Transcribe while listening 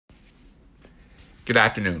Good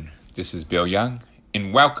afternoon. This is Bill Young,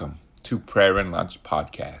 and welcome to Prayer and Lunch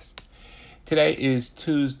Podcast. Today is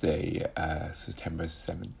Tuesday, September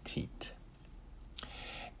 17th.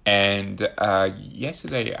 And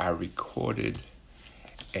yesterday I recorded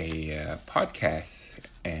a podcast,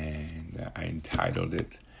 and I entitled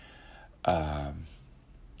it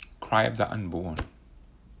Cry of the Unborn.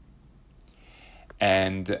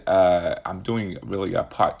 And I'm doing really a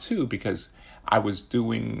part two because I was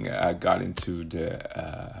got into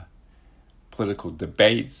the political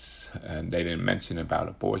debates, and they didn't mention about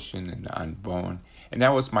abortion and the unborn. And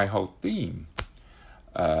that was my whole theme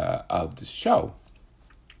of the show.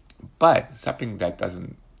 But something that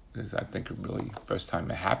is I think really first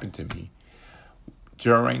time it happened to me,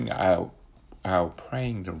 during our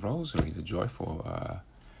praying the rosary, the joyful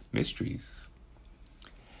mysteries,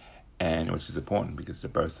 and which is important because the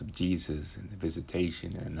birth of Jesus and the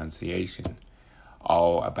visitation and annunciation,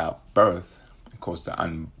 all about birth. Of course, the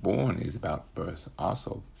unborn is about birth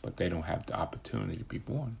also, but they don't have the opportunity to be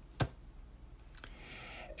born.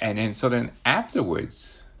 And then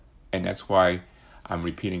afterwards, and that's why I'm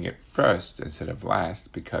repeating it first instead of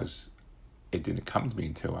last, because it didn't come to me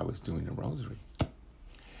until I was doing the rosary.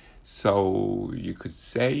 So you could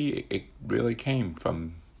say it really came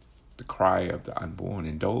from the cry of the unborn,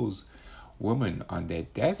 and those women on their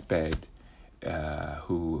deathbed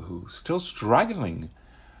who still struggling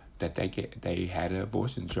that they had an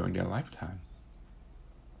abortion during their lifetime.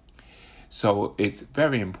 So it's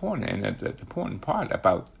very important, and the important part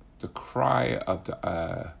about the cry of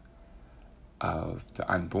the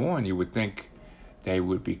unborn, you would think they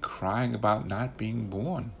would be crying about not being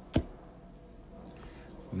born.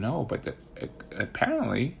 No, but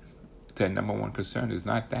apparently their number one concern is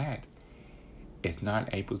not that. It's not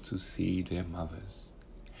able to see their mothers.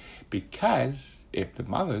 Because if the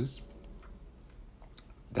mothers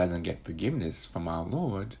doesn't get forgiveness from our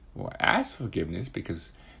Lord, or ask forgiveness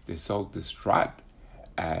because they're so distraught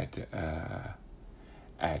at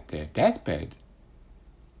their deathbed,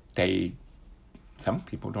 some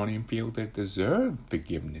people don't even feel they deserve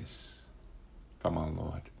forgiveness from our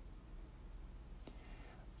Lord.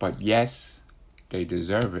 But yes, they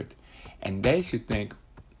deserve it. And they should think,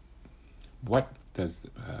 what does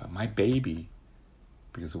my baby,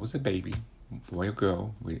 because it was a baby, boy or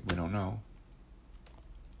girl, we don't know,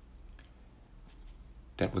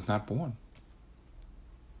 that was not born.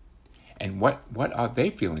 And what are they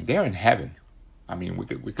feeling? They're in heaven. I mean, we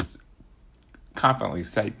could confidently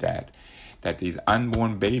say that these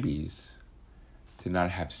unborn babies did not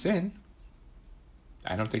have sin.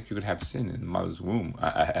 I don't think you could have sin in the mother's womb.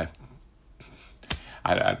 I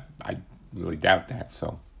really doubt that.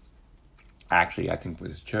 So actually, I think for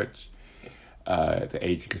this church, the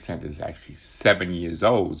age of consent is actually 7 years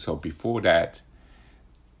old. So before that,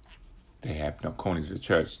 they have, according to the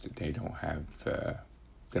church, that they don't have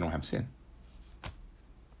sin.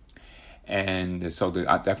 And so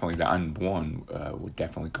definitely the unborn would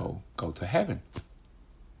definitely go to heaven.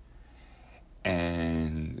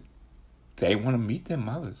 And they want to meet their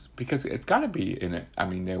mothers because it's got to be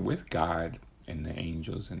they're with God and the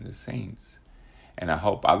angels and the saints. And I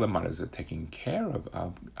hope other mothers are taking care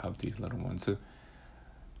of these little ones.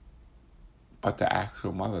 But the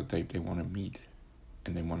actual mother, they want to meet,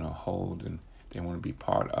 and they want to hold, and they want to be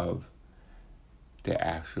part of their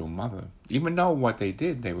actual mother. Even though what they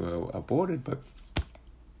did, they were aborted. But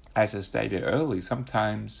as I stated earlier,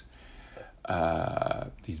 sometimes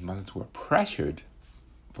these mothers were pressured,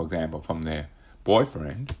 for example, from their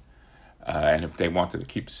boyfriend. And if they wanted to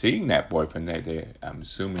keep seeing that boyfriend, I'm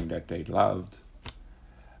assuming that they loved,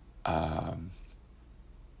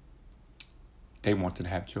 they wanted to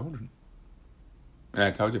have children. And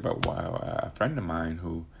I told you about a friend of mine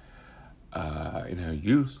who, in her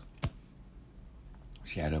youth,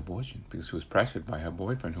 she had an abortion because she was pressured by her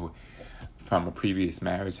boyfriend who, from a previous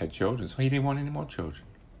marriage, had children. So he didn't want any more children.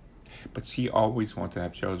 But she always wanted to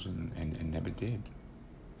have children and never did.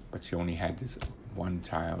 But she only had this one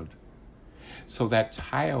child. So that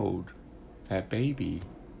child, that baby,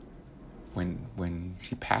 when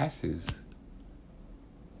she passes,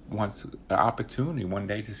 wants an opportunity one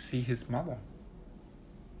day to see his mother.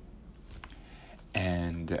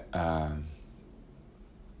 And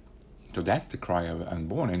so that's the cry of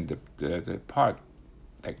unborn. And the part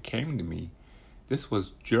that came to me, this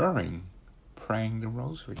was during praying the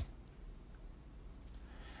rosary.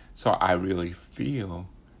 So I really feel,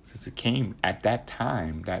 since it came at that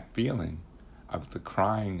time, that feeling of the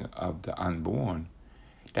crying of the unborn,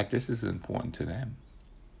 that this is important to them.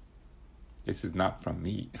 This is not from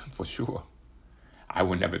me, for sure. I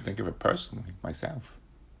would never think of it personally myself.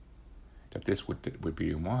 that this would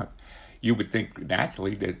be a want. You would think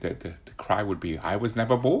naturally that the cry would be, I was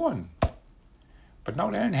never born. But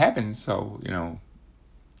no, they're in heaven, so,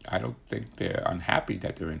 I don't think they're unhappy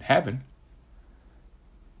that they're in heaven,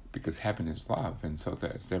 because heaven is love, and so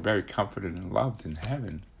they're very comforted and loved in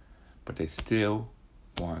heaven, but they still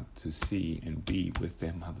want to see and be with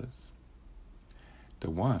their mothers. The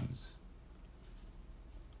ones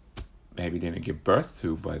maybe they didn't give birth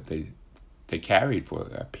to, but they carried for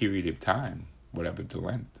a period of time, whatever the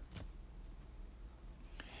length.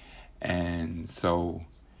 And so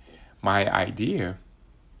my idea,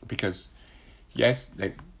 because yes,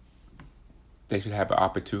 they should have an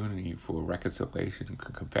opportunity for reconciliation and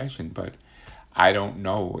confession, but I don't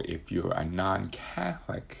know if you're a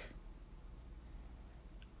non-Catholic,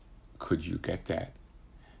 could you get that?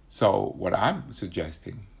 So what I'm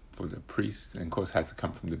suggesting for the priests, and of course has to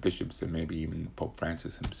come from the bishops and maybe even Pope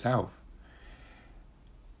Francis himself,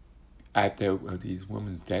 at these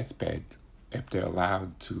women's deathbed, if they're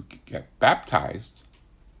allowed to get baptized,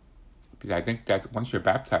 because I think that once you're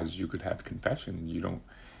baptized, you could have confession.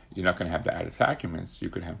 You're not going to have the added sacraments. You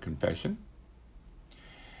could have confession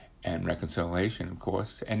and reconciliation, of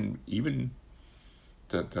course, and even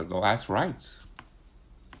the last rites.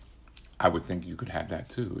 I would think you could have that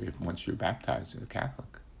too if once you're baptized as a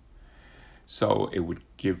Catholic. So it would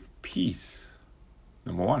give peace.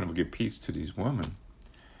 Number one, it would give peace to these women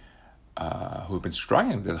who have been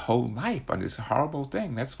struggling their whole life on this horrible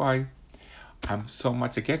thing. That's why I'm so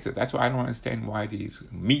much against it. That's why I don't understand why these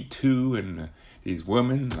Me Too and these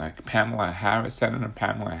women like Pamela Harris, Senator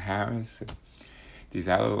Pamela Harris, and these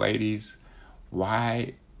other ladies,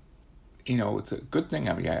 why, it's a good thing.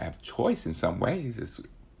 I mean, I have choice in some ways,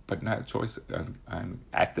 but not a choice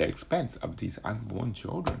at the expense of these unborn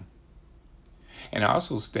children. And I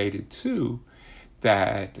also stated, too,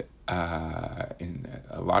 that in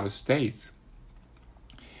a lot of states,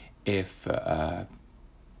 if the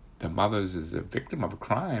mothers is a victim of a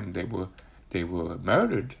crime, they were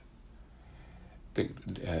murdered,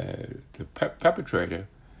 the perpetrator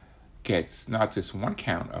gets not just one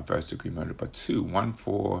count of first-degree murder, but two, one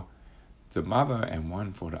for the mother and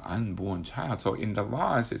one for the unborn child. So in the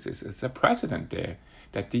laws, it's a precedent there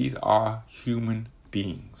that these are human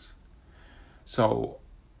beings. So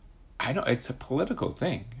I know it's a political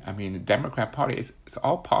thing. I mean, the Democrat Party it's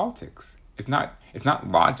all politics. It's not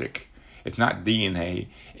logic. It's not DNA.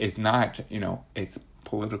 It's not, it's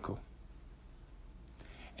political.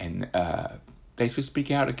 And they should speak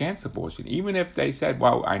out against abortion, even if they said,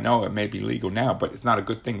 well, I know it may be legal now, but it's not a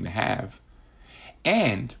good thing to have.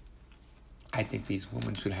 And I think these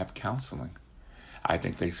women should have counseling. I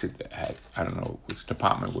think they should have, I don't know which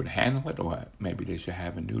department would handle it, or maybe they should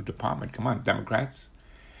have a new department. Come on, Democrats.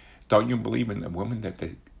 Don't you believe in the women that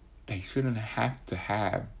they shouldn't have to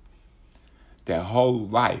have their whole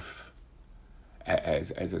life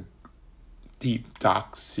as a deep,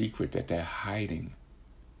 dark secret that they're hiding?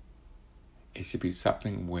 It should be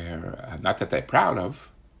something where, not that they're proud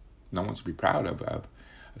of, no one should be proud of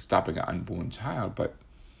stopping an unborn child, but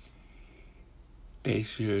they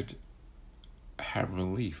should have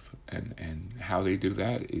relief. And how they do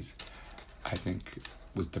that is, I think,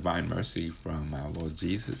 with divine mercy from our Lord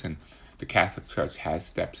Jesus. And the Catholic Church has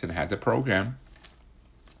steps and has a program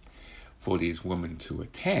for these women to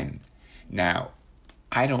attend. Now,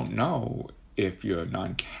 I don't know if you're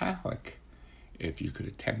non-Catholic, if you could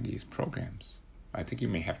attend these programs. I think you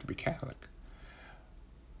may have to be Catholic.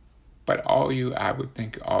 But I would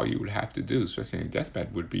think all you would have to do, especially in your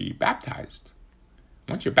deathbed, would be baptized.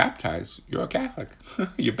 Once you're baptized, you're a Catholic.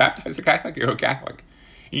 You're baptized a Catholic, you're a Catholic.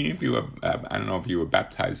 Even if you were, I don't know if you were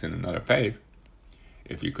baptized in another faith,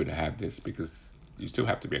 if you could have this, because you still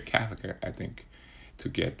have to be a Catholic, I think, to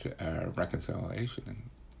get reconciliation and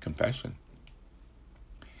confession,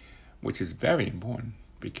 which is very important,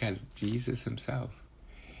 because Jesus himself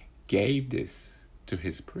gave this to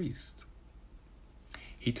his priest.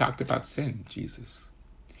 He talked about sin, Jesus,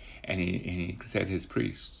 and he said his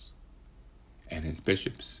priests and his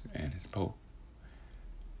bishops and his pope,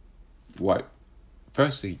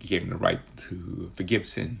 first he gave them the right to forgive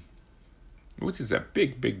sin, which is a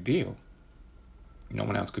big, big deal. No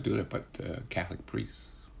one else could do that but Catholic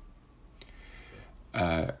priests.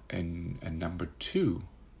 And number two,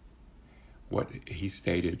 what he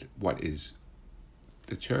stated, what is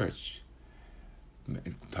the church,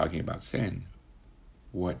 talking about sin,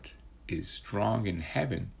 what is strong in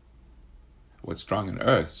heaven, what's strong in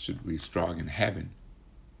earth should be strong in heaven,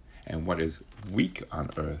 and what is weak on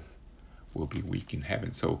earth will be weak in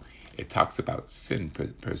heaven. So it talks about sin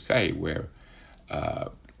per se, where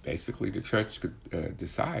basically the church could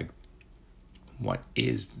decide what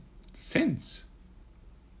is sins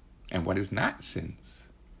and what is not sins.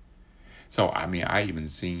 So, I mean, I even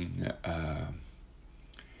seen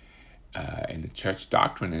in the church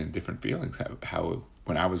doctrine and different feelings how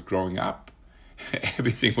when I was growing up,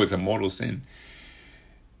 everything was a mortal sin.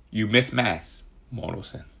 You miss Mass, mortal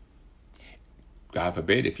sin. God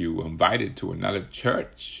forbid if you were invited to another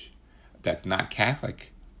church that's not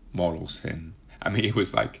Catholic, mortal sin. I mean, it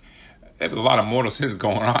was like, there's a lot of mortal sins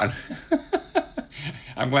going on.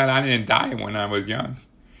 I'm glad I didn't die when I was young.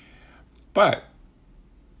 But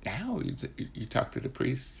now you talk to the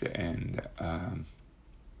priests and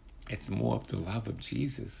it's more of the love of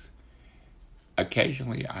Jesus.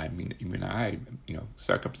 Occasionally, I mean,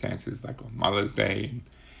 circumstances like on Mother's Day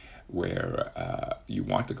where you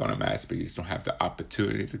want to go to Mass, but you just don't have the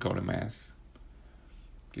opportunity to go to Mass.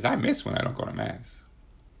 Because I miss when I don't go to Mass.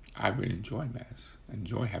 I really enjoy Mass. I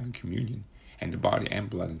enjoy having communion and the body and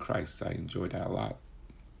blood in Christ. I enjoy that a lot.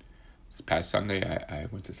 This past Sunday, I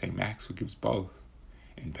went to St. Max, who gives both,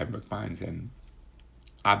 in Pembroke Pines, and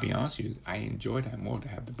I'll be honest with you, I enjoy that more, to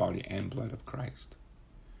have the body and blood of Christ.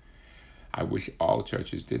 I wish all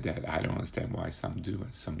churches did that. I don't understand why some do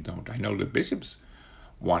and some don't. I know the bishops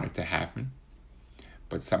want it to happen,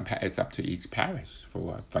 but it's up to each parish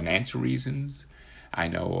for financial reasons. I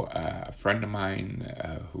know a friend of mine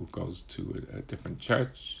who goes to a different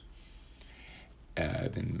church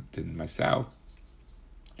than myself.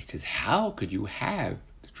 He says, how could you have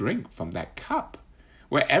the drink from that cup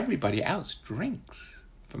where everybody else drinks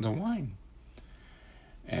from the wine?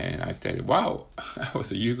 And I stated, wow, I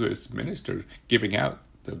was a Eucharist minister giving out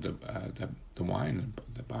the wine,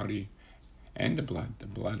 the body and the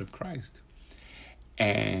blood of Christ.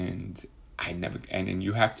 And then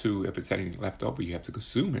you have to, if it's anything left over, you have to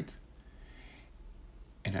consume it.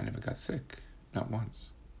 And I never got sick, not once.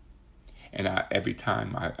 And every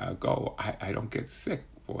time I go, I don't get sick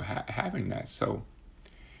for having that. So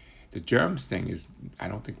the germs thing is, I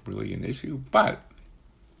don't think, really an issue, but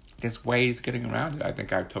there's ways getting around it. I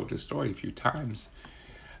think I've told this story a few times.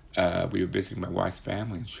 We were visiting my wife's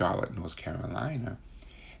family in Charlotte, North Carolina,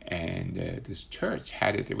 and this church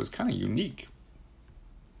had it. It was kind of unique.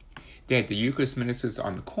 They had the Eucharist ministers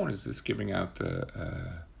on the corners just giving out the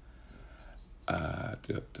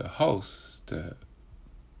host, the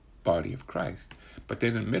body of Christ. But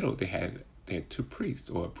then in the middle, they had two priests,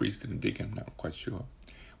 or a priest and a deacon, I'm not quite sure,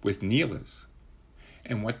 with kneelers.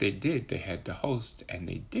 And what they did, they had the host and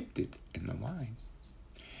they dipped it in the wine.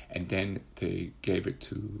 And then they gave it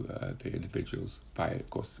to the individuals by, of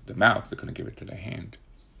course, the mouth. They're going to give it to their hand.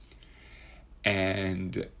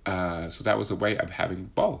 And so that was a way of having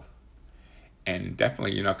both. And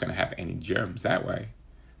definitely you're not going to have any germs that way.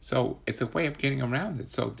 So it's a way of getting around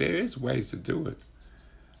it. So there is ways to do it.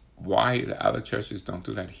 Why the other churches don't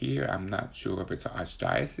do that here, I'm not sure if it's an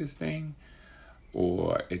archdiocese thing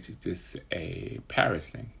or it's just a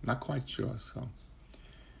parish thing. Not quite sure. So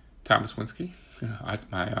Thomas Winsky,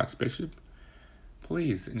 my Archbishop,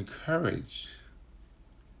 please encourage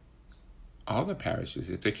all the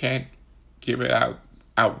parishes. If they can't give it out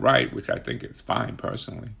outright, which I think is fine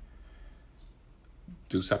personally,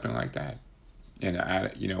 do something like that. And I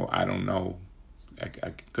don't know. I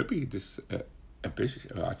could be this a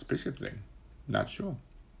bishop, archbishop thing. Not sure.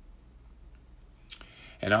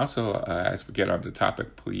 And also, as we get on the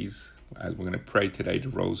topic, please, as we're going to pray today the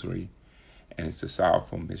rosary, and it's the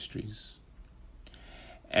Sorrowful Mysteries.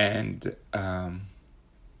 And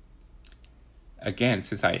again,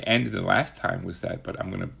 since I ended the last time with that, but I'm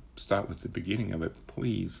going to start with the beginning of it.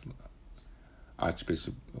 Please,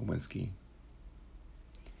 Archbishop Winsky,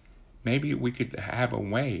 maybe we could have a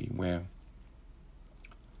way where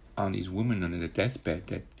on these women on their deathbed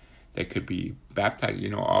that they could be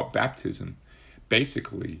baptized. Our baptism,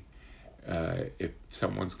 basically, if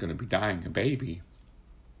someone's going to be dying, a baby,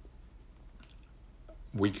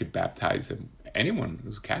 we could baptize them. Anyone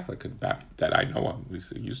who's Catholic could that I know of, at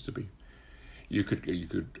least it used to be. You could,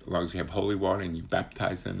 as long as you have holy water and you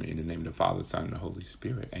baptize them in the name of the Father, Son, and the Holy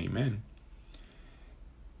Spirit. Amen.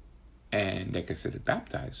 And they're considered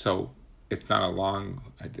baptized. So it's not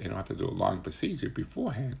they don't have to do a long procedure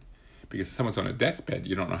beforehand, because if someone's on a deathbed,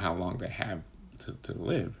 you don't know how long they have to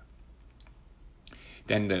live.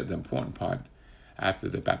 Then the important part after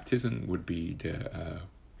the baptism would be the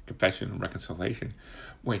confession and reconciliation,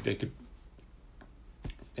 where they could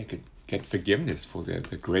get forgiveness for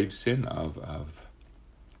the grave sin of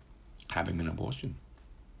having an abortion.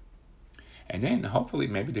 And then hopefully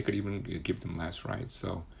maybe they could even give them last rites.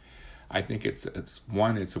 So I think it's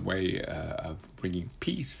a way of bringing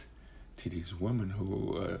peace to these women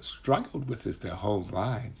who struggled with this their whole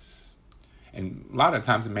lives. And a lot of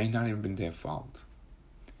times it may not even been their fault.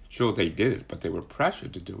 Sure, they did it, but they were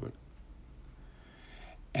pressured to do it.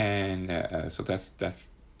 And so that's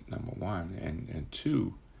number one. And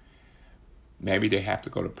two, maybe they have to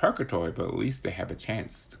go to purgatory, but at least they have a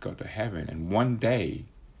chance to go to heaven and one day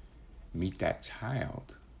meet that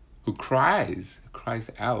child who cries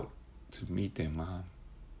out to meet their mom.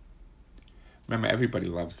 Remember, everybody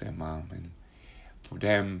loves their mom, and for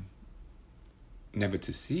them never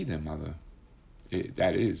to see their mother,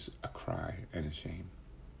 that is a cry and a shame.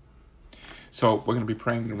 So we're going to be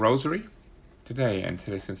praying the rosary today, and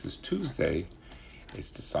today, since it's Tuesday,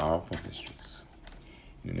 it's the Sorrowful Mysteries.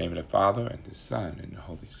 In the name of the Father, and the Son, and the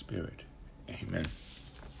Holy Spirit. Amen.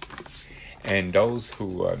 And those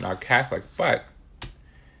who are not Catholic, but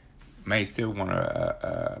may still want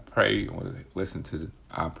to pray or listen to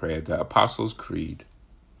our prayer, the Apostles' Creed.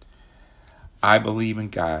 I believe in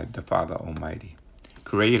God, the Father Almighty,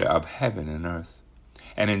 creator of heaven and earth,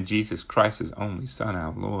 and in Jesus Christ, his only Son,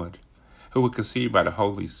 our Lord, who was conceived by the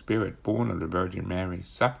Holy Spirit, born of the Virgin Mary,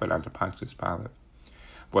 suffered under Pontius Pilate,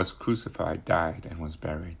 was crucified, died, and was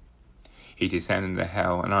buried. He descended into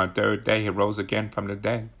hell, and on the third day he rose again from the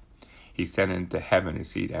dead. He ascended into heaven and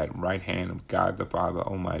seated at the right hand of God the Father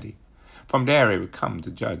Almighty. From there he would come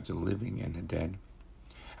to judge the living and the dead.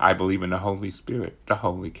 I believe in the Holy Spirit, the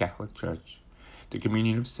Holy Catholic Church, the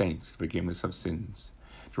communion of saints, the forgiveness of sins,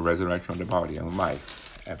 the resurrection of the body, and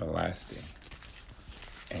life everlasting.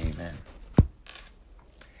 Amen.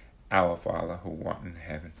 Our Father, who art in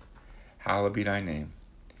heaven, hallowed be thy name.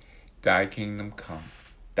 Thy kingdom come,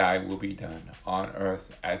 thy will be done, on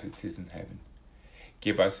earth as it is in heaven.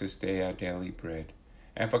 Give us this day our daily bread,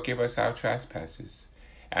 and forgive us our trespasses,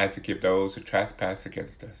 as we forgive those who trespass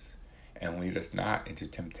against us. And lead us not into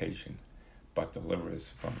temptation, but deliver us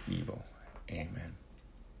from evil. Amen.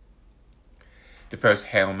 The first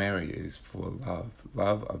Hail Mary is for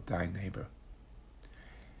love of thy neighbor.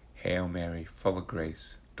 Hail Mary, full of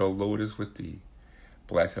grace, the Lord is with thee.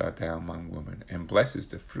 Blessed art thou among women, and blessed is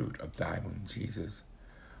the fruit of thy womb, Jesus.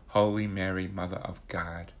 Holy Mary, Mother of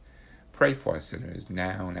God, pray for us sinners,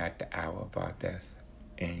 now and at the hour of our death.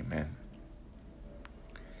 Amen.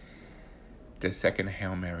 The second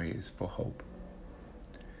Hail Mary is for hope.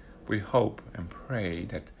 We hope and pray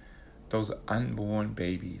that those unborn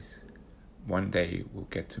babies one day will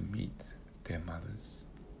get to meet their mothers.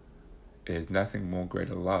 There is nothing more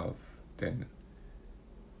greater love than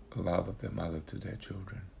the love of the mother to their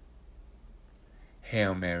children.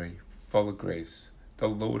 Hail Mary, full of grace, the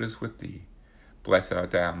Lord is with thee. Blessed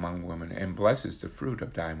art thou among women, and blessed is the fruit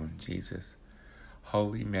of thy womb, Jesus.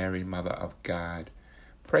 Holy Mary, Mother of God,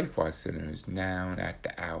 pray for us sinners, now and at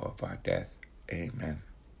the hour of our death. Amen.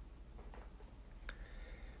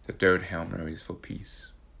 The third Hail Mary is for peace.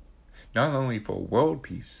 Not only for world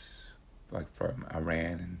peace, like from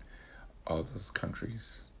Iran and all those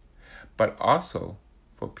countries, but also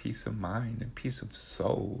for peace of mind and peace of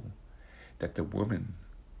soul, that the women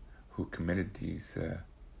who committed these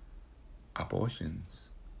abortions,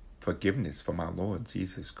 forgiveness from our Lord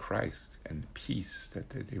Jesus Christ, and peace that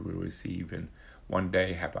they will receive, and one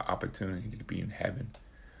day have an opportunity to be in heaven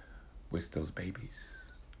with those babies.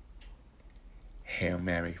 Hail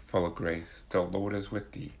Mary, full of grace, the Lord is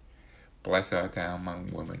with thee. Blessed art thou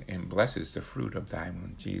among women, and blessed is the fruit of thy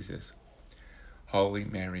womb, Jesus. Holy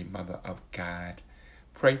Mary, Mother of God,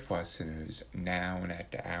 pray for us sinners, now and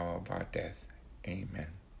at the hour of our death. Amen.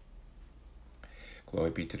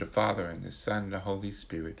 Glory be to the Father, and the Son, and the Holy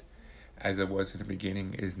Spirit, as it was in the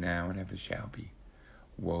beginning, is now, and ever shall be,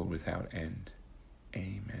 world without end.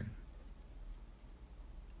 Amen.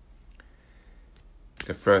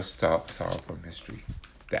 The first sorrowful mystery,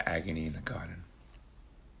 the agony in the garden.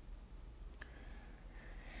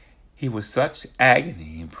 He was such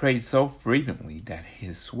agony and prayed so fervently that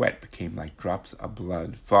his sweat became like drops of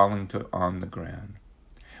blood falling on the ground.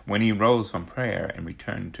 When he rose from prayer and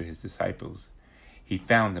returned to his disciples, he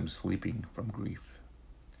found them sleeping from grief.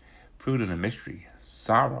 Fruit of the mystery,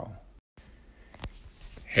 sorrow.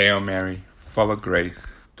 Hail Mary, full of grace,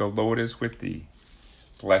 the Lord is with thee.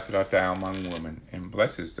 Blessed art thou among women, and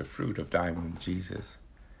blessed is the fruit of thy womb, Jesus.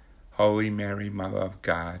 Holy Mary, Mother of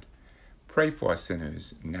God, pray for us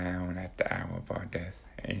sinners, now and at the hour of our death.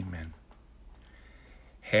 Amen.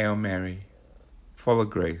 Hail Mary, full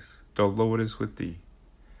of grace, the Lord is with thee.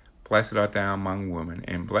 Blessed art thou among women,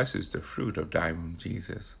 and blessed is the fruit of thy womb,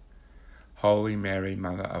 Jesus. Holy Mary,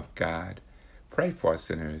 Mother of God, pray for us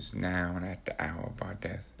sinners, now and at the hour of our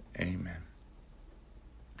death. Amen.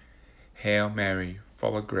 Hail Mary,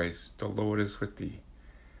 full of grace, the Lord is with thee.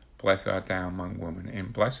 Blessed art thou among women,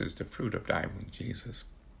 and blessed is the fruit of thy womb, Jesus.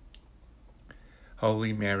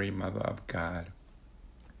 Holy Mary, Mother of God,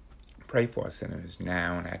 Pray for us sinners,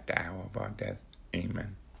 now and at the hour of our death.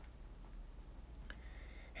 Amen.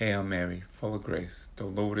 Hail Mary, full of grace, the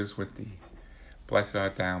Lord is with thee. Blessed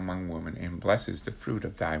art thou among women, and blessed is the fruit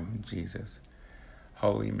of thy womb, Jesus.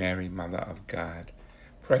 Holy Mary, Mother of God,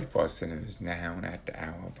 pray for us sinners, now and at the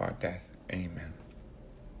hour of our death. Amen.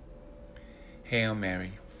 Hail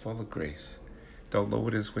Mary, full of grace, the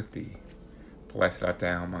Lord is with thee. Blessed art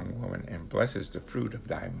thou among women, and blessed is the fruit of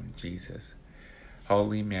thy womb, Jesus.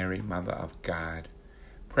 Holy Mary, Mother of God,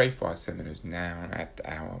 pray for us sinners, now and at the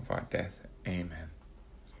hour of our death. Amen.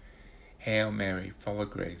 Hail Mary, full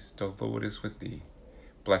of grace, the Lord is with thee.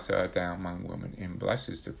 Blessed art thou among women, and blessed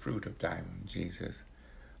is the fruit of thy womb, Jesus.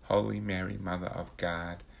 Holy Mary, Mother of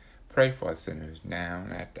God, pray for us sinners, now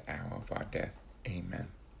and at the hour of our death. Amen.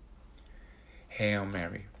 Hail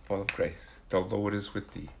Mary, full of grace, the Lord is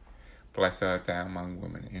with thee. Blessed art thou among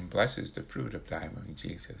women, and blessed is the fruit of thy womb,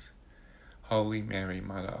 Jesus. Holy Mary,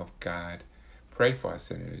 Mother of God, pray for us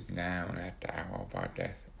sinners, now and at the hour of our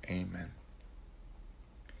death. Amen.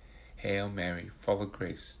 Hail Mary, full of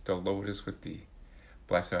grace, the Lord is with thee.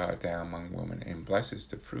 Blessed art thou among women, and blessed is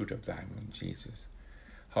the fruit of thy womb, Jesus.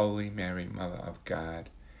 Holy Mary, Mother of God,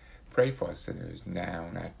 pray for us sinners, now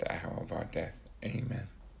and at the hour of our death. Amen.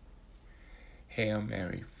 Hail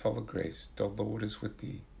Mary, full of grace, the Lord is with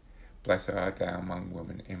thee. Blessed art thou among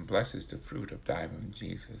women, and blessed is the fruit of thy womb,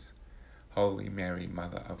 Jesus. Holy Mary,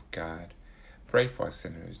 Mother of God, pray for us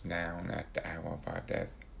sinners, now and at the hour of our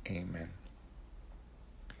death. Amen.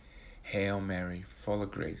 Hail Mary, full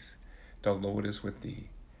of grace, the Lord is with thee.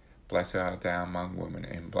 Blessed art thou among women,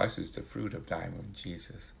 and blessed is the fruit of thy womb,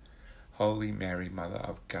 Jesus. Holy Mary, Mother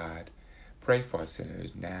of God, pray for us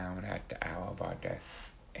sinners, now and at the hour of our death.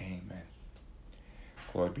 Amen.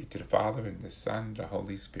 Glory be to the Father, and the Son, and the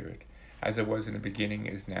Holy Spirit, as it was in the beginning,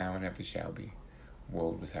 is now, and ever shall be,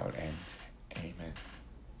 world without end. Amen.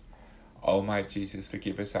 O my Jesus,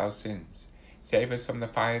 forgive us our sins. Save us from the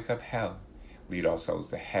fires of hell. Lead all souls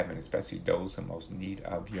to heaven, especially those in most need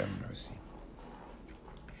of your mercy.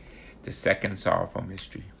 The second sorrowful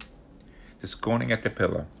mystery, the scorning at the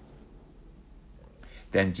pillar.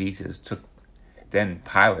 Then Pilate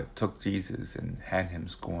took Jesus and had him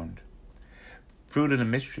scorned. Fruit of the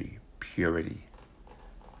mystery, purity.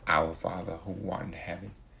 Our Father, who art in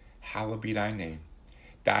heaven, hallowed be thy name.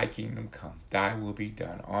 Thy kingdom come, thy will be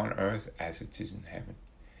done on earth as it is in heaven.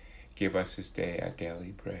 Give us this day our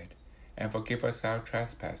daily bread, and forgive us our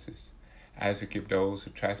trespasses, as we give those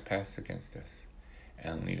who trespass against us.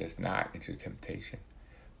 And lead us not into temptation,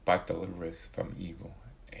 but deliver us from evil.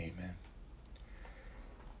 Amen.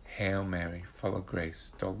 Hail Mary, full of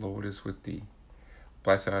grace, the Lord is with thee.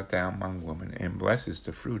 Blessed art thou among women, and blessed is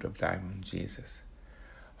the fruit of thy womb, Jesus.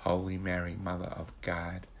 Holy Mary, Mother of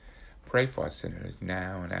God, pray for us sinners,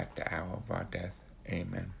 now and at the hour of our death.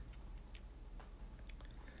 Amen.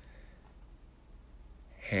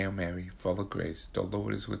 Hail Mary, full of grace, the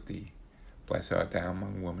Lord is with thee. Blessed art thou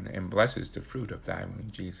among women, and blessed is the fruit of thy womb,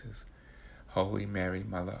 Jesus. Holy Mary,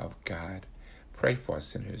 Mother of God, pray for us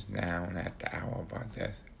sinners, now and at the hour of our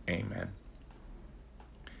death. Amen.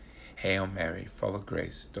 Hail Mary, full of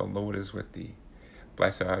grace, the Lord is with thee.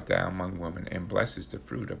 Blessed art thou among women, and blessed is the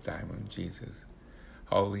fruit of thy womb, Jesus.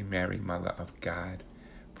 Holy Mary, Mother of God,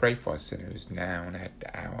 pray for us sinners, now and at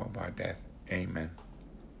the hour of our death. Amen.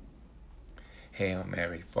 Hail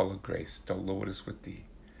Mary, full of grace, the Lord is with thee.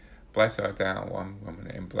 Blessed art thou among women,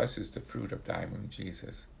 and blessed is the fruit of thy womb,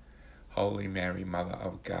 Jesus. Holy Mary, Mother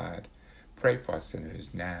of God, pray for us sinners,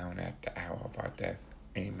 now and at the hour of our death.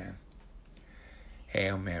 Amen.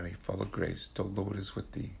 Hail Mary, full of grace, the Lord is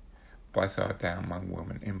with thee. Blessed art thou among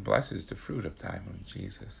women, and blessed is the fruit of thy womb,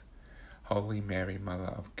 Jesus. Holy Mary, Mother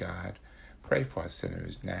of God, pray for us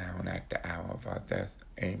sinners, now and at the hour of our death.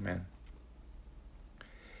 Amen.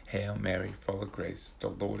 Hail Mary, full of grace, the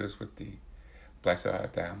Lord is with thee. Blessed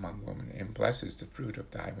art thou among women, and blessed is the fruit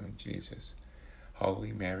of thy womb, Jesus.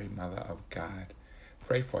 Holy Mary, Mother of God,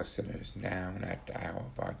 pray for us sinners, now and at the hour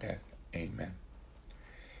of our death. Amen.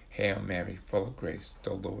 Hail Mary, full of grace,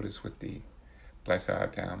 the Lord is with thee. Blessed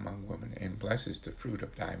art thou among women, and blessed is the fruit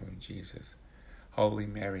of thy womb, Jesus. Holy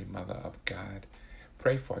Mary, Mother of God,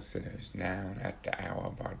 pray for us sinners, now and at the hour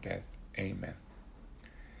of our death. Amen.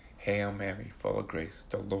 Hail Mary, full of grace,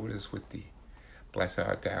 the Lord is with thee. Blessed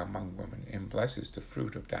art thou among women, and blessed is the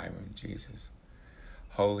fruit of thy womb, Jesus.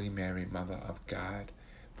 Holy Mary, Mother of God,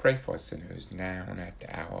 pray for us sinners, now and at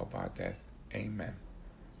the hour of our death. Amen.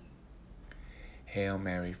 Hail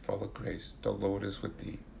Mary, full of grace, the Lord is with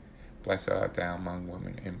thee. Blessed art thou among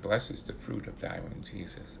women, and blessed is the fruit of thy womb,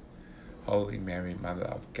 Jesus. Holy Mary, Mother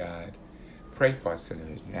of God, pray for us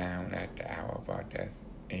sinners, now and at the hour of our death.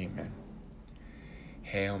 Amen.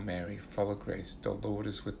 Hail Mary, full of grace, the Lord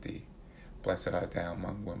is with thee. Blessed art thou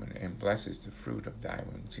among women, and blessed is the fruit of thy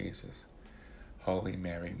womb, Jesus. Holy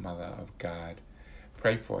Mary, Mother of God,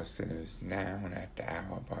 pray for us sinners, now and at the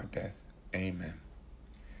hour of our death. Amen.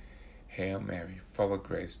 Hail Mary, full of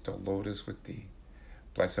grace, the Lord is with thee.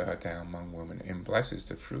 Blessed art thou among women, and blessed is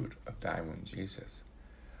the fruit of thy womb, Jesus.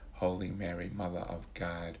 Holy Mary, Mother of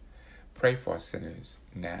God, pray for us sinners,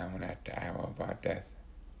 now and at the hour of our death.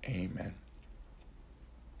 Amen.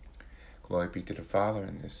 Glory be to the Father,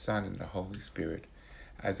 and the Son, and the Holy Spirit,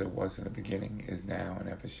 as it was in the beginning, is now, and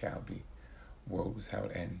ever shall be, world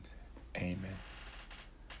without end. Amen.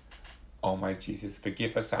 O my Jesus,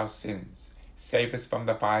 forgive us our sins, save us from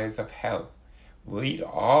the fires of hell, lead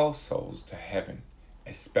all souls to heaven,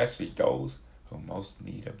 especially those who most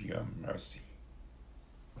need of your mercy.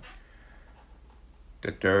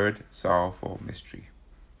 The third sorrowful mystery,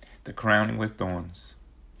 the crowning with thorns.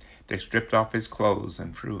 They stripped off his clothes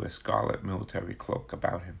and threw a scarlet military cloak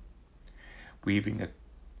about him, weaving a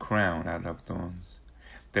crown out of thorns.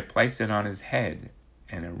 They placed it on his head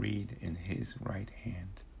and a reed in his right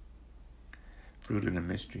hand. Fruit of the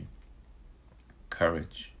mystery,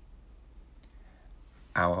 courage.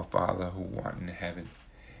 Our Father who art in heaven,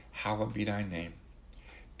 hallowed be thy name.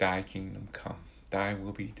 Thy kingdom come, thy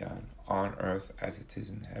will be done, on earth as it is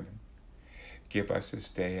in heaven. Give us this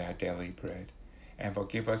day our daily bread, and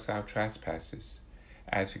forgive us our trespasses,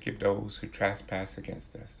 as forgive those who trespass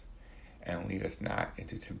against us. And lead us not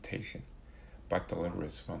into temptation, but deliver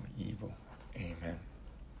us from evil. Amen.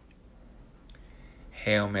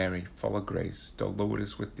 Hail Mary, full of grace, the Lord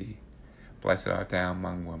is with thee. Blessed art thou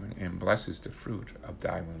among women, and blessed is the fruit of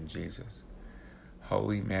thy womb, Jesus.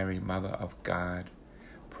 Holy Mary, Mother of God,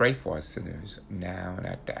 pray for us sinners, now and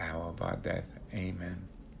at the hour of our death. Amen.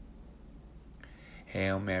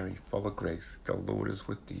 Hail Mary, full of grace, the Lord is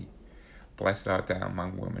with thee. Blessed art thou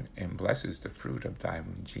among women, and blessed is the fruit of thy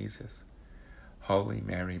womb, Jesus. Holy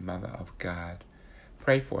Mary, Mother of God,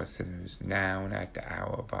 pray for us sinners, now and at the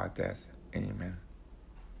hour of our death. Amen.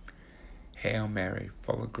 Hail Mary,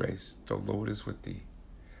 full of grace, the Lord is with thee.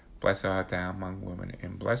 Blessed art thou among women,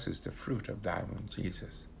 and blessed is the fruit of thy womb,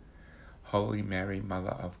 Jesus. Holy Mary,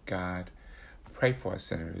 Mother of God, pray for us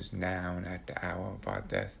sinners, now and at the hour of our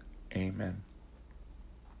death. Amen.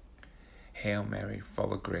 Hail Mary,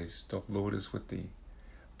 full of grace, the Lord is with thee.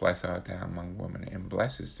 Blessed art thou among women, and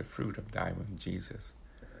blessed is the fruit of thy womb, Jesus.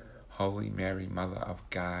 Holy Mary, Mother of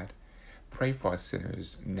God, pray for us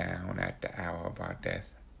sinners, now and at the hour of our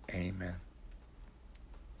death. Amen.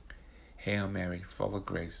 Hail Mary, full of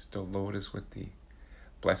grace, the Lord is with thee.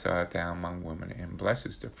 Blessed art thou among women, and blessed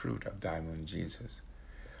is the fruit of thy womb, Jesus.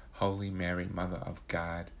 Holy Mary, Mother of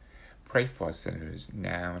God, pray for us sinners,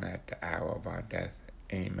 now and at the hour of our death.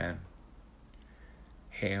 Amen.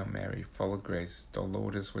 Hail Mary, full of grace, the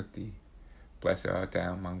Lord is with thee. Blessed art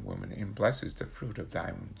thou among women, and blessed is the fruit of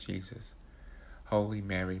thy womb, Jesus. Holy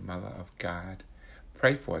Mary, Mother of God,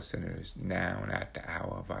 pray for us sinners, now and at the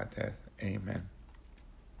hour of our death. Amen.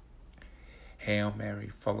 Hail Mary,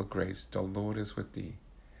 full of grace, the Lord is with thee.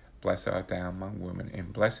 Blessed art thou among women,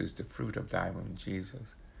 and blessed is the fruit of thy womb,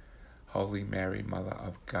 Jesus. Holy Mary, Mother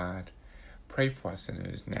of God, pray for us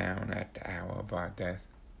sinners, now and at the hour of our death.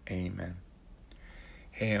 Amen.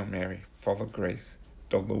 Hail Mary, full of grace,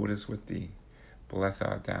 the Lord is with thee. Blessed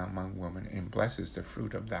art thou among women, and blessed is the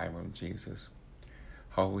fruit of thy womb, Jesus.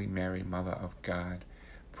 Holy Mary, Mother of God,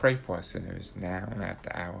 pray for us sinners, now and at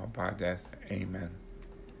the hour of our death. Amen.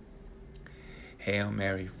 Hail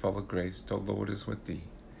Mary, full of grace, the Lord is with thee.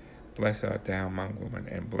 Blessed art thou among women,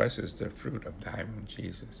 and blessed is the fruit of thy womb,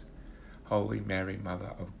 Jesus. Holy Mary,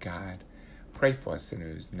 Mother of God, pray for us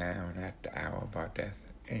sinners, now and at the hour of our death.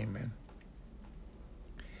 Amen.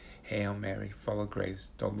 Hail Mary, full of grace,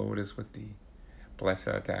 the Lord is with thee. Blessed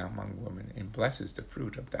art thou among women, and blessed is the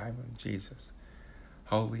fruit of thy womb, Jesus.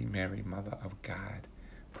 Holy Mary, Mother of God,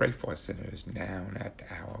 pray for us sinners, now and at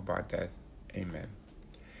the hour of our death. Amen.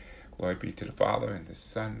 Glory be to the Father, and the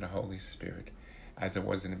Son, and the Holy Spirit, as it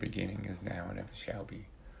was in the beginning, is now, and ever shall be,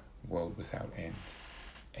 world without end.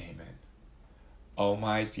 Amen. O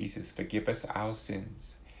my Jesus, forgive us our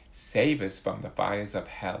sins, save us from the fires of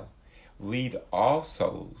hell, lead all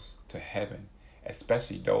souls to heaven,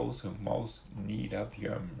 especially those who most need of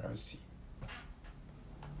your mercy.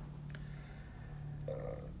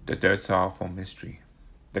 The third sorrowful mystery,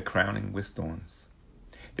 the crowning with thorns.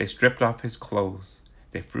 They stripped off his clothes.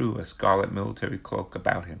 They threw a scarlet military cloak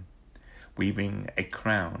about him, weaving a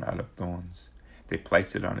crown out of thorns. They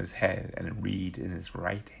placed it on his head and a reed in his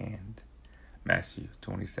right hand. Matthew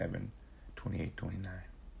 27:28-29.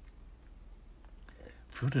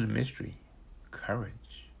 Fruit of the mystery,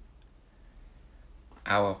 courage.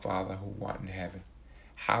 Our Father who art in heaven,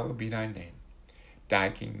 hallowed be thy name. Thy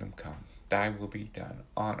kingdom come, thy will be done,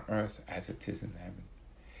 on earth as it is in heaven.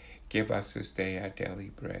 Give us this day our daily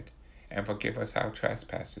bread, and forgive us our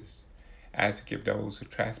trespasses, as we forgive those who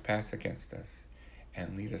trespass against us.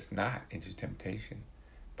 And lead us not into temptation,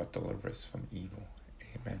 but deliver us from evil.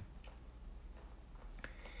 Amen.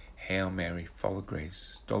 Hail Mary, full of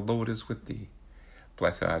grace, the Lord is with thee.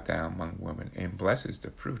 Blessed art thou among women, and blessed is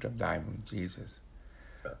the fruit of thy womb, Jesus.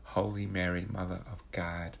 Holy Mary, Mother of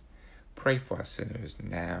God, pray for us sinners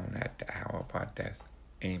now and at the hour of our death.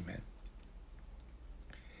 Amen.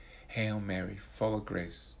 Hail Mary, full of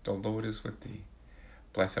grace, the Lord is with thee.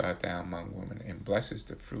 Blessed art thou among women, and blessed is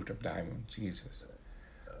the fruit of thy womb, Jesus.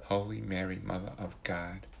 Holy Mary, Mother of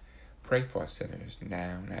God, pray for us sinners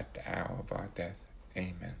now and at the hour of our death.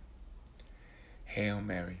 Amen. Hail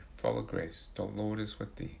Mary, full of grace, the Lord is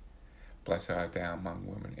with thee. Blessed art thou among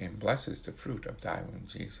women, and blessed is the fruit of thy womb,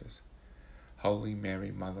 Jesus. Holy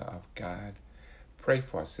Mary, Mother of God, pray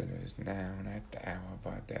for us sinners now and at the hour of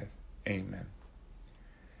our death. Amen.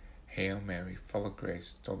 Hail Mary, full of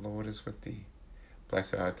grace, the Lord is with thee.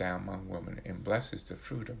 Blessed art thou among women, and blessed is the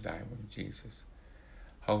fruit of thy womb, Jesus.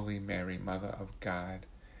 Holy Mary, Mother of God,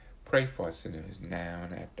 pray for us sinners now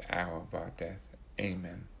and at the hour of our death.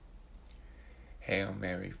 Amen. Hail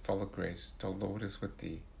Mary, full of grace, the Lord is with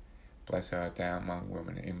thee. Blessed art thou among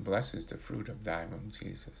women, and blessed is the fruit of thy womb,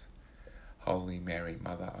 Jesus. Holy Mary,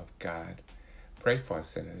 Mother of God, pray for us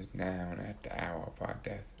sinners now and at the hour of our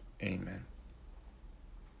death. Amen.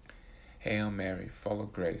 Hail Mary, full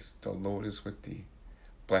of grace, the Lord is with thee.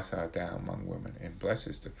 Blessed art thou among women, and blessed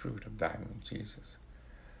is the fruit of thy womb, Jesus.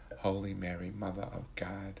 Holy Mary, Mother of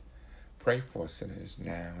God, pray for us sinners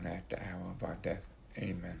now and at the hour of our death.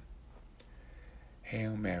 Amen.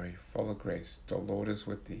 Hail Mary, full of grace, the Lord is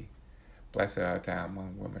with thee. Blessed art thou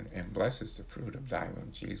among women, and blessed is the fruit of thy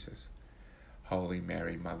womb, Jesus. Holy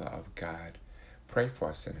Mary, Mother of God, pray for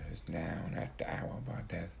us sinners now and at the hour of our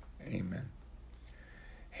death. Amen.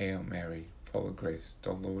 Hail Mary, full of grace,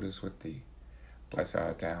 the Lord is with thee. Blessed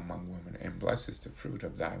art thou among women, and blessed is the fruit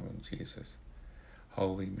of thy womb, Jesus.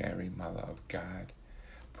 Holy Mary, Mother of God,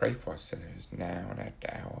 pray for us sinners now and at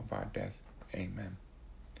the hour of our death. Amen.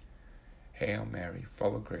 Hail Mary,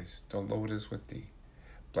 full of grace, the Lord is with thee.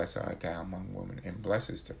 Blessed art thou among women, and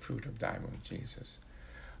blessed is the fruit of thy womb, Jesus.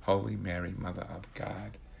 Holy Mary, Mother of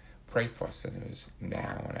God, pray for us sinners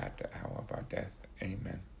now and at the hour of our death.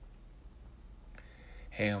 Amen.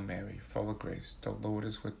 Hail Mary, full of grace, the Lord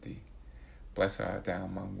is with thee. Blessed art thou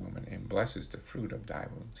among women, and blessed is the fruit of thy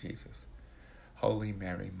womb, Jesus. Holy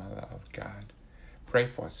Mary, Mother of God, pray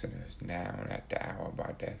for us sinners now and at the hour of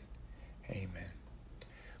our death. Amen.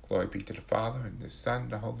 Glory be to the Father, and the Son,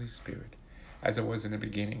 and the Holy Spirit, as it was in the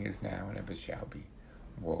beginning, is now, and ever shall be,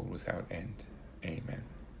 world without end. Amen.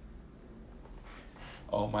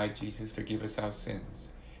 O my Jesus, forgive us our sins.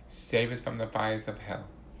 Save us from the fires of hell.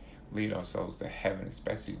 Lead our souls to heaven,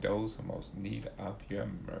 especially those who most need of your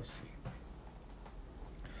mercy.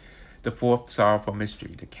 The fourth sorrowful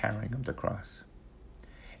mystery, the carrying of the cross.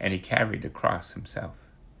 And he carried the cross himself.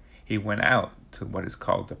 He went out to what is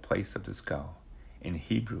called the place of the skull, in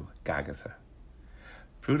Hebrew, Golgotha.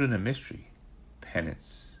 Fruit of the mystery,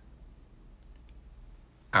 penance.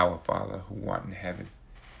 Our Father, who art in heaven,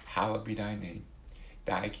 hallowed be thy name.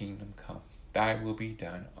 Thy kingdom come, thy will be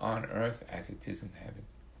done, on earth as it is in heaven.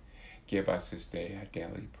 Give us this day our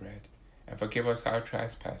daily bread, and forgive us our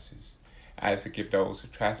trespasses, as we forgive those who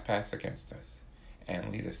trespass against us.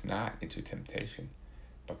 And lead us not into temptation,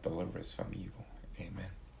 but deliver us from evil. Amen.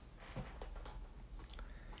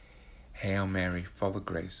 Hail Mary, full of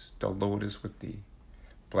grace, the Lord is with thee.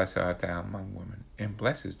 Blessed art thou among women, and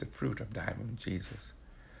blessed is the fruit of thy womb, Jesus.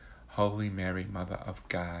 Holy Mary, Mother of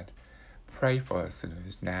God, pray for us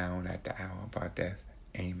sinners now and at the hour of our death.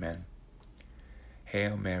 Amen.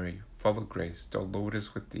 Hail Mary, full of grace, the Lord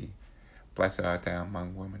is with thee. Blessed art thou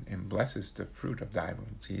among women, and blessed is the fruit of thy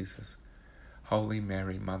womb, Jesus. Holy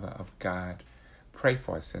Mary, Mother of God, pray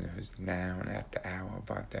for us sinners now and at the hour of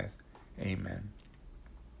our death. Amen.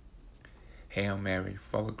 Hail Mary,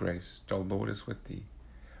 full of grace, the Lord is with thee.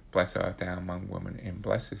 Blessed art thou among women, and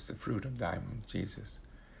blessed is the fruit of thy womb, Jesus.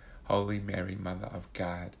 Holy Mary, Mother of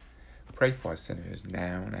God, pray for us sinners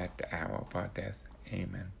now and at the hour of our death.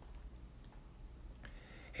 Amen.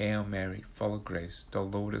 Hail Mary, full of grace, the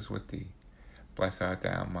Lord is with thee. Blessed art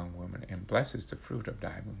thou among women, and blessed is the fruit of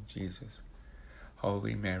thy womb, Jesus.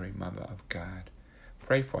 Holy Mary, Mother of God,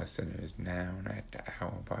 pray for us sinners now and at the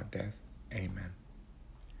hour of our death. Amen.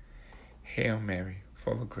 Hail Mary,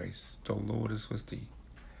 full of grace, the Lord is with thee.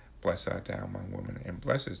 Blessed art thou among women, and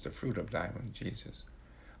blessed is the fruit of thy womb, Jesus.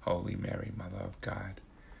 Holy Mary, Mother of God,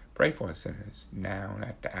 Pray for us sinners, now and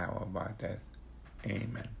at the hour of our death.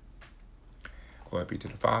 Amen. Glory be to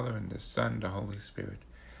the Father, and the Son, and the Holy Spirit,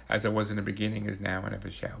 as it was in the beginning, is now, and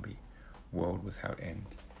ever shall be, world without end.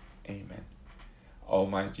 Amen. O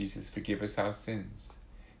my Jesus, forgive us our sins.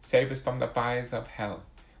 Save us from the fires of hell.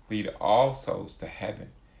 Lead all souls to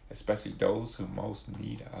heaven, especially those who most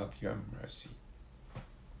need of your mercy.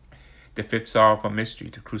 The fifth sorrowful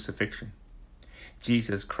mystery, the crucifixion.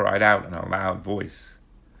 Jesus cried out in a loud voice,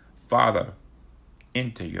 Father,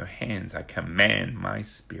 into your hands I command my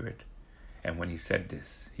spirit. And when he said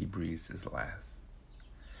this, he breathed his last.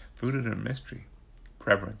 Fruit of the mystery,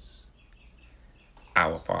 reverence.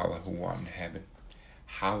 Our Father who art in heaven,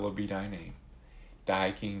 hallowed be thy name.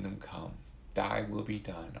 Thy kingdom come, thy will be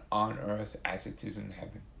done, on earth as it is in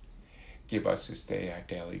heaven. Give us this day our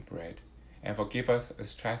daily bread, and forgive us our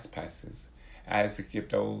trespasses, as we forgive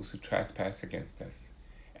those who trespass against us.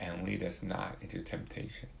 And lead us not into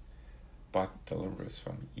temptation, but deliver us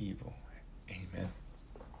from evil. Amen.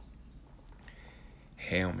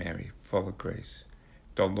 Hail Mary, full of grace,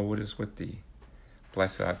 the Lord is with thee.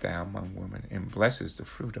 Blessed art thou among women, and blessed is the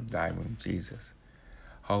fruit of thy womb, Jesus.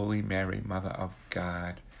 Holy Mary, Mother of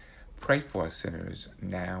God, pray for us sinners,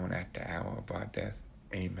 now and at the hour of our death.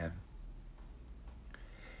 Amen.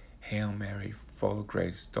 Hail Mary, full of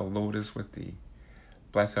grace, the Lord is with thee.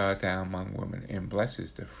 Blessed art thou among women, and blessed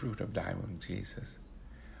is the fruit of thy womb, Jesus.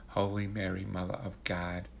 Holy Mary, Mother of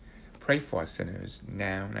God, pray for us sinners,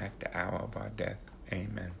 now and at the hour of our death.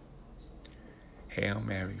 Amen. Hail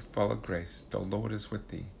Mary, full of grace, the Lord is with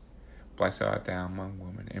thee. Blessed art thou among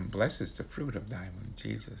women, and blessed is the fruit of thy womb,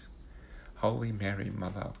 Jesus. Holy Mary,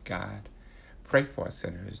 Mother of God, pray for us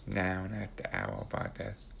sinners, now and at the hour of our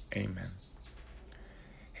death. Amen.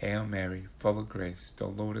 Hail Mary, full of grace, the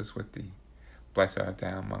Lord is with thee. Blessed art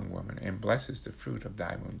thou among women, and blessed is the fruit of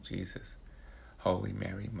thy womb, Jesus. Holy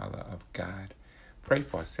Mary, Mother of God, pray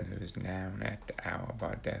for us sinners, now and at the hour of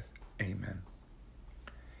our death. Amen.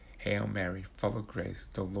 Hail Mary, full of grace,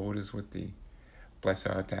 the Lord is with thee. Blessed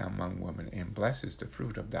art thou among women, and blessed is the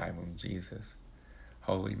fruit of thy womb, Jesus.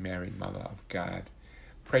 Holy Mary, Mother of God,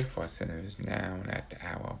 pray for us sinners, now and at the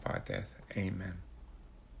hour of our death. Amen.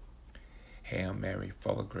 Hail Mary,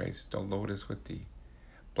 full of grace, the Lord is with thee.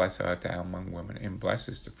 Blessed art thou among women, and blessed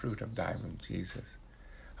is the fruit of thy womb, Jesus.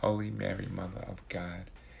 Holy Mary, Mother of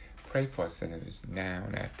God, pray for us sinners, now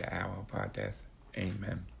and at the hour of our death.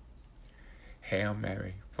 Amen. Hail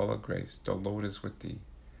Mary, full of grace, the Lord is with thee.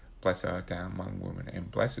 Blessed art thou among women, and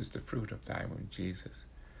blessed is the fruit of thy womb, Jesus.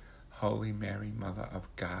 Holy Mary, Mother of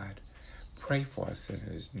God, pray for us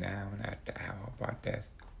sinners, now and at the hour of our death.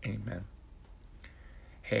 Amen.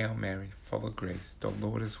 Hail Mary, full of grace, the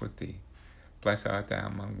Lord is with thee. Blessed art thou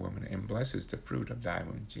among women, and blessed is the fruit of thy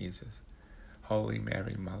womb, Jesus. Holy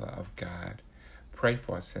Mary, Mother of God, pray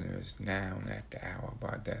for us sinners, now and at the hour of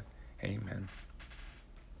our death. Amen.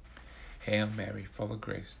 Hail Mary, full of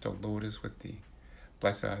grace, the Lord is with thee.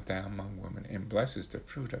 Blessed art thou among women, and blessed is the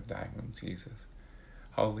fruit of thy womb, Jesus.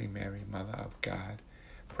 Holy Mary, Mother of God,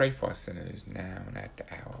 pray for us sinners, now and at the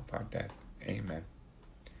hour of our death. Amen.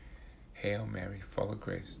 Hail Mary, full of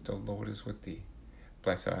grace, the Lord is with thee.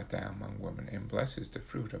 Blessed art thou among women, and blessed is the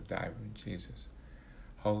fruit of thy womb, Jesus.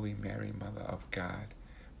 Holy Mary, Mother of God,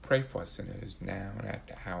 pray for us sinners, now and at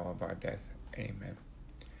the hour of our death. Amen.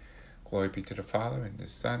 Glory be to the Father, and the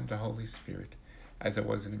Son, and the Holy Spirit, as it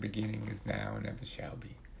was in the beginning, is now, and ever shall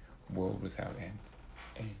be, world without end.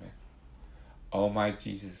 Amen. O my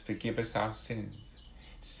Jesus, forgive us our sins.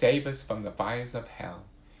 Save us from the fires of hell.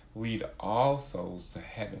 Lead all souls to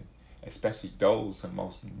heaven, especially those in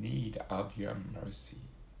most need of your mercy.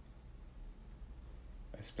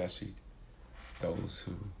 Especially those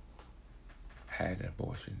who had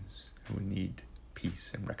abortions, who need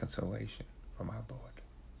peace and reconciliation from our Lord.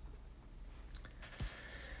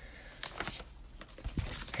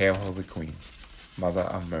 Hail, Holy Queen, Mother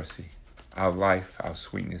of Mercy, our life, our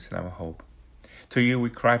sweetness, and our hope. To you we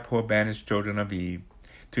cry, poor banished children of Eve.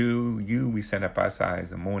 To you we send up our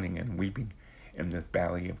sighs, mourning and weeping in this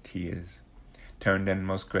valley of tears. Turn then,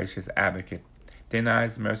 most gracious Advocate, thine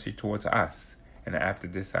eyes mercy towards us, and after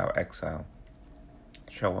this our exile,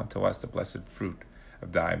 show unto us the blessed fruit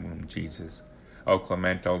of thy womb, Jesus. O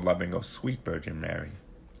clement, O loving, O sweet Virgin Mary,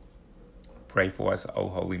 pray for us, O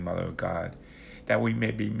Holy Mother of God, that we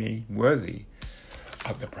may be made worthy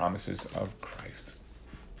of the promises of Christ.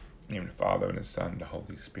 In the name of the Father, and the Son, and the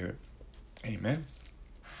Holy Spirit. Amen.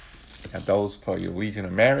 Now those for your Legion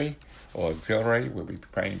of Mary or Auxiliary will be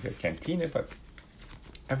praying the cantina, but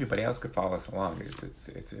everybody else could follow us along.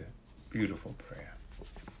 It's a beautiful prayer.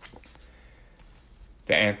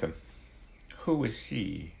 The anthem. Who is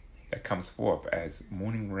she that comes forth as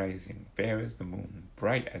morning rising, fair as the moon,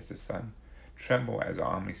 bright as the sun, tremble as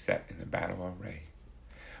armies set in the battle array.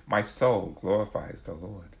 My soul glorifies the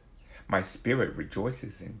Lord. My spirit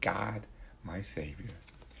rejoices in God, my Savior.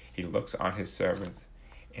 He looks on his servants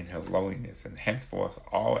in her lowliness, and henceforth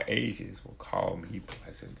all ages will call me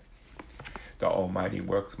blessed. The Almighty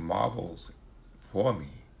works marvels for me.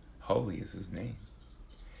 Holy is his name.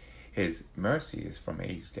 His mercy is from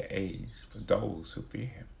age to age for those who fear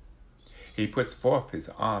him. He puts forth his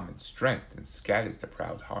arm in strength and scatters the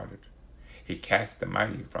proud-hearted. He casts the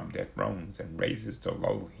mighty from their thrones and raises the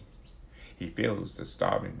lowly. He fills the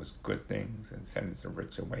starving with good things and sends the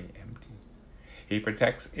rich away empty. He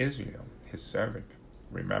protects Israel, his servant.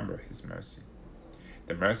 Remember his mercy.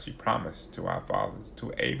 The mercy promised to our fathers,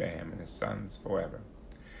 to Abraham and his sons forever.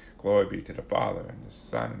 Glory be to the Father, and the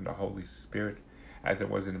Son, and the Holy Spirit, as it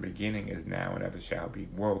was in the beginning, is now, and ever shall be,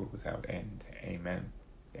 world without end. Amen.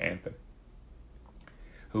 The anthem.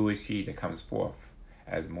 Who is she that comes forth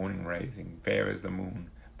as morning rising, fair as the moon,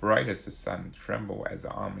 bright as the sun, tremble as the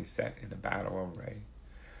army set in the battle array?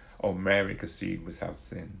 O Mary, conceived without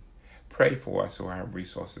sin, pray for us who have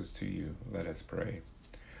resources to you. Let us pray.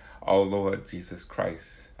 O Lord Jesus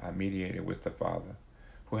Christ, our mediator with the Father,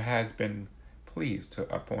 who has been pleased to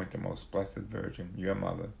appoint the most blessed Virgin, your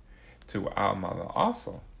mother, to our mother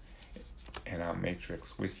also, and our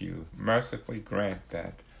matrix with you, mercifully grant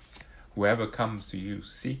that whoever comes to you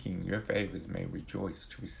seeking your favors may rejoice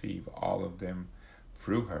to receive all of them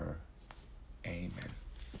through her. Amen.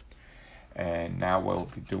 And now we'll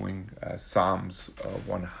be doing Psalms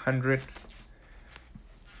 100.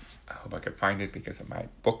 I hope I can find it because of my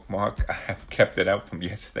bookmark. I have kept it out from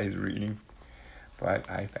yesterday's reading, but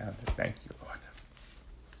I found it. Thank you, Lord.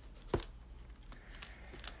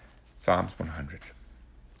 Psalms 100.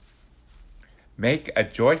 Make a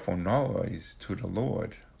joyful noise to the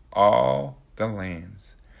Lord, all the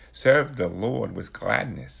lands. Serve the Lord with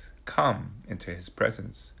gladness. Come into his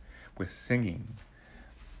presence with singing.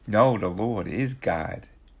 Know the Lord is God.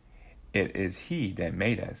 It is he that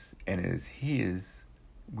made us, and it is his.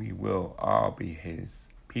 We will all be his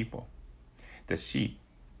people, the sheep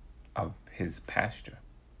of his pasture.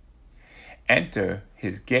 Enter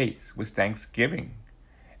his gates with thanksgiving,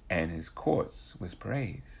 and his courts with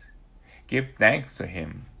praise. Give thanks to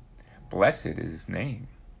him. Blessed is his name.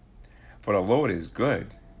 For the Lord is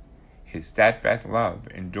good. His steadfast love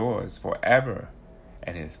endures forever,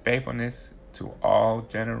 and his faithfulness to all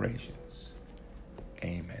generations.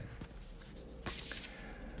 Amen.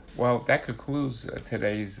 Well, that concludes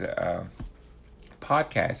today's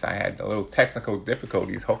podcast. I had a little technical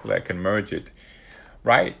difficulties. Hopefully I can merge it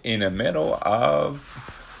right in the middle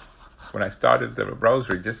of when I started the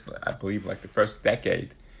rosary, just I believe like the first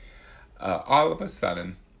decade. All of a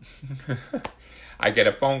sudden, I get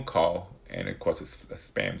a phone call, and of course it's a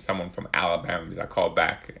spam. Someone from Alabama, because I called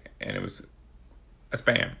back, and it was a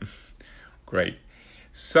spam. Great.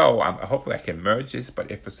 So hopefully I can merge this,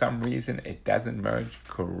 but if for some reason it doesn't merge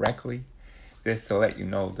correctly, just to let you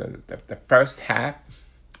know, the first half,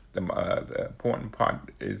 the important part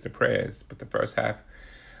is the prayers, but the first half,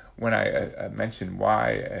 when I mentioned why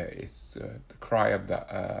it's the cry of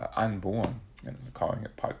the unborn, and I'm calling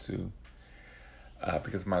it part 2,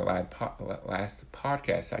 because my last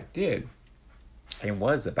podcast I did, it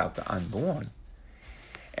was about the unborn.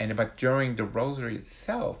 But during the rosary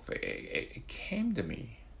itself, it came to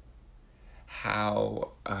me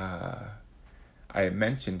how I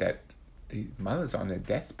mentioned that the mothers on their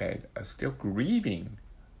deathbed are still grieving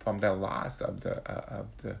from the loss of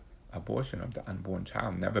the abortion of the unborn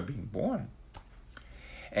child never being born.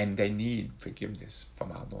 And they need forgiveness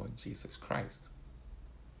from our Lord Jesus Christ.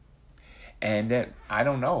 And that I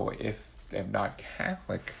don't know if they're not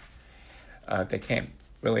Catholic, they can't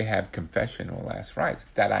really have confession or last rites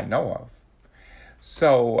that I know of.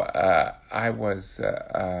 So I was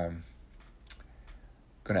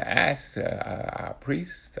going to ask our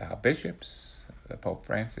priests, our bishops, Pope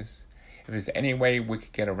Francis, if there's any way we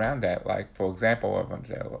could get around that. Like, for example, on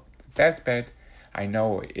the deathbed, I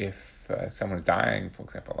know if someone's dying, for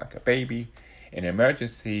example, like a baby, in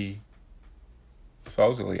emergency,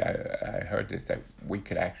 supposedly I heard this, that we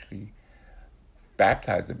could actually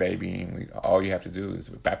baptize the baby, and all you have to do is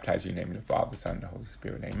baptize you in the name of the Father, Son, and the Holy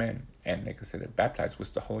Spirit. Amen. And they consider baptized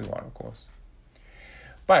with the holy water, of course.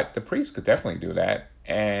 But the priest could definitely do that,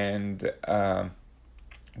 and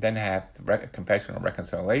then have confession or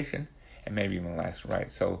reconciliation, and maybe even last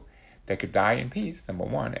rite. So they could die in peace, number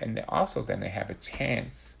one, and also then they have a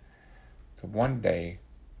chance to one day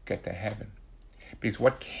get to heaven. Because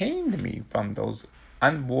what came to me from those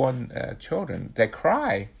unborn children, their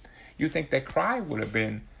cry, you think their cry would have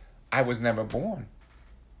been, I was never born.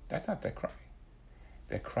 That's not their cry.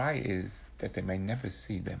 Their cry is that they may never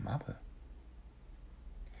see their mother.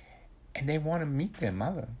 And they want to meet their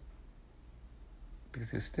mother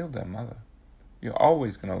because it's still their mother. You're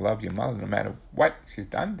always going to love your mother no matter what she's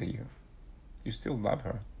done to you. You still love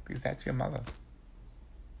her because that's your mother.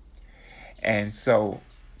 And so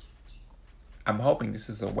I'm hoping this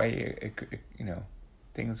is a way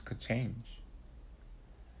things could change.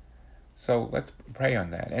 So let's pray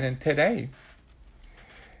on that. And then today,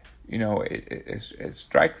 it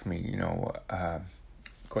strikes me, of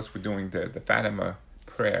course we're doing the Fatima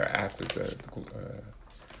prayer after the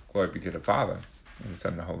glory be to the Father, and the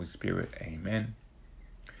Son, and the Holy Spirit. Amen.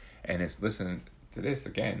 And it's, listen to this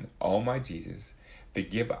again. Oh my Jesus,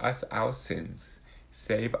 forgive us our sins.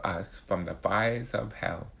 Save us from the fires of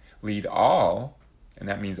hell. Lead all, and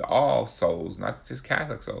that means all souls, not just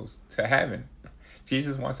Catholic souls, to heaven.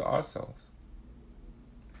 Jesus wants all souls.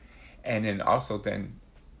 And then also then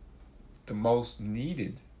the most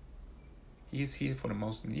needed. He is here for the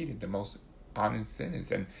most needed, the most honest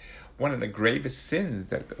sinners. And one of the gravest sins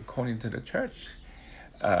that, according to the church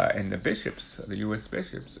and the bishops, the U.S.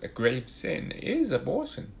 bishops, a grave sin is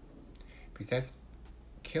abortion. Because that's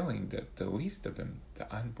killing the least of them,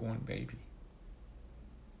 the unborn baby.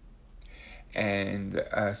 And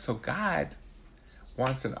so God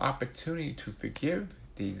wants an opportunity to forgive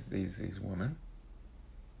these women.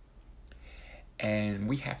 And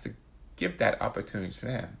we have to give that opportunity to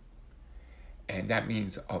them. And that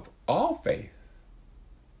means of all faith.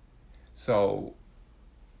 So,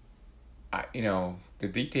 the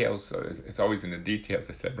details, it's always in the details,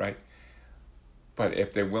 I said, right? But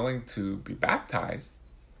if they're willing to be baptized,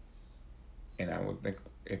 and I would think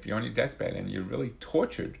if you're on your deathbed and you're really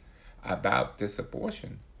tortured about this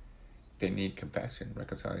abortion, they need confession,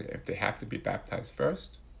 reconciliation. If they have to be baptized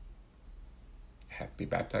first,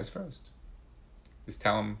 Just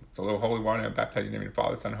tell them it's a little holy water and baptize in the name of the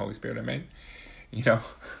Father, Son, and Holy Spirit. Amen. You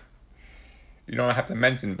don't have to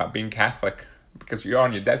mention about being Catholic because you're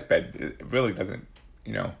on your deathbed. It really doesn't,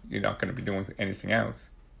 you're not going to be doing anything else.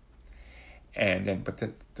 And then, but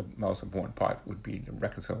the most important part would be the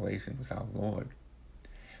reconciliation with our Lord.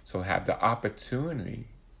 So have the opportunity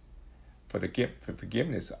for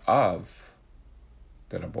forgiveness of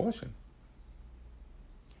the abortion.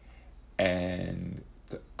 And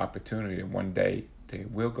the opportunity that one day they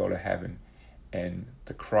will go to heaven and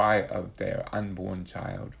the cry of their unborn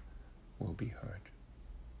child will be heard.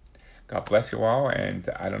 God bless you all, and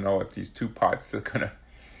I don't know if these two parts are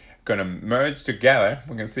gonna merge together.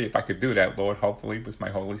 We're gonna see if I could do that, Lord, hopefully with my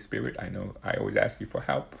Holy Spirit. I know I always ask you for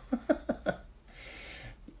help.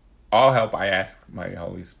 All help I ask my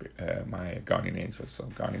Holy Spirit, my guardian angel. So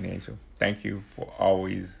guardian angel, thank you for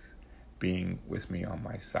always being with me on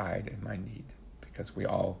my side in my need, because we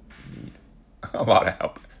all need a lot of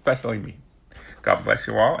help, especially me. God bless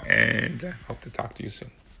you all, and hope to talk to you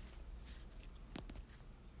soon.